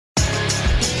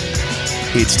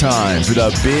It's time for the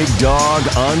Big Dog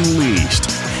Unleashed.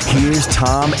 Here's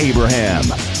Thom Abraham.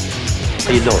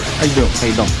 How you doing? How you doing? How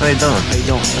you doing? How you doing? How you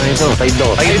doing? How you doing? How you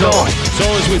doing? How you doing? So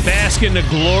as we bask in the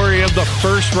glory of the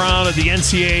first round of the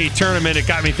NCAA tournament, it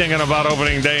got me thinking about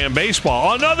opening day in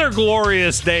baseball. Another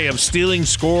glorious day of stealing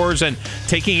scores and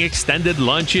taking extended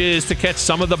lunches to catch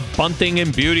some of the bunting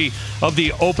and beauty of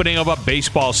the opening of a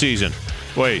baseball season.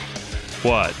 Wait,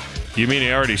 what? You mean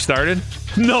they already started?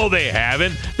 No, they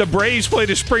haven't. The Braves played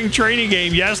a spring training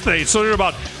game yesterday. So did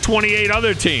about 28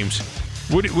 other teams.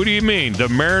 What do you mean? The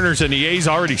Mariners and the A's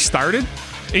already started?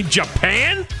 In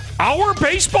Japan? Our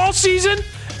baseball season?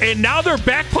 And now they're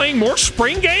back playing more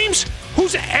spring games?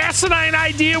 Whose asinine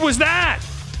idea was that?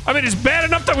 I mean, it's bad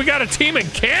enough that we got a team in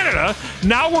Canada.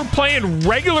 Now we're playing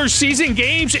regular season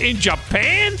games in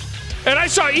Japan? And I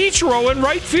saw Ichiro in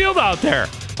right field out there.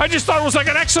 I just thought it was like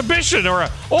an exhibition or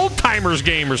an old-timers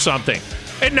game or something.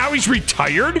 And now he's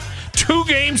retired 2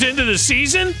 games into the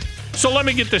season? So let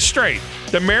me get this straight.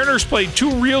 The Mariners played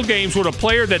 2 real games with a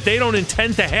player that they don't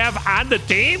intend to have on the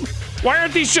team? Why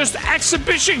aren't these just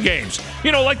exhibition games?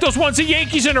 You know, like those ones the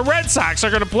Yankees and the Red Sox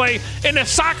are going to play in a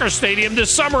soccer stadium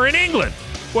this summer in England.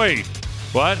 Wait,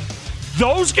 what?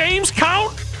 Those games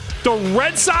count? The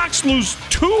Red Sox lose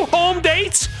 2 home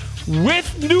dates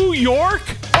with New York?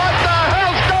 What the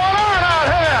hell's going on out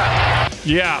here?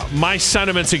 Yeah, my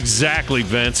sentiments exactly,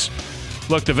 Vince.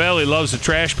 Look, the Valley loves the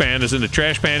Trash Pandas, and the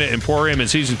Trash Panda Emporium and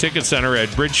Season Ticket Center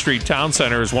at Bridge Street Town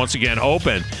Center is once again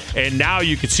open. And now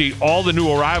you can see all the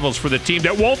new arrivals for the team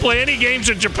that won't play any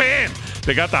games in Japan.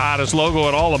 They got the hottest logo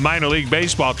in all of minor league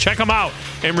baseball. Check them out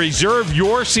and reserve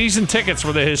your season tickets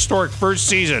for the historic first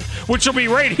season, which will be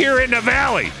right here in the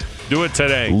Valley. Do it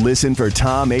today. Listen for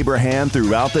Thom Abraham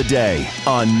throughout the day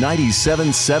on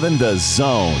 97.7 The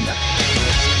Zone.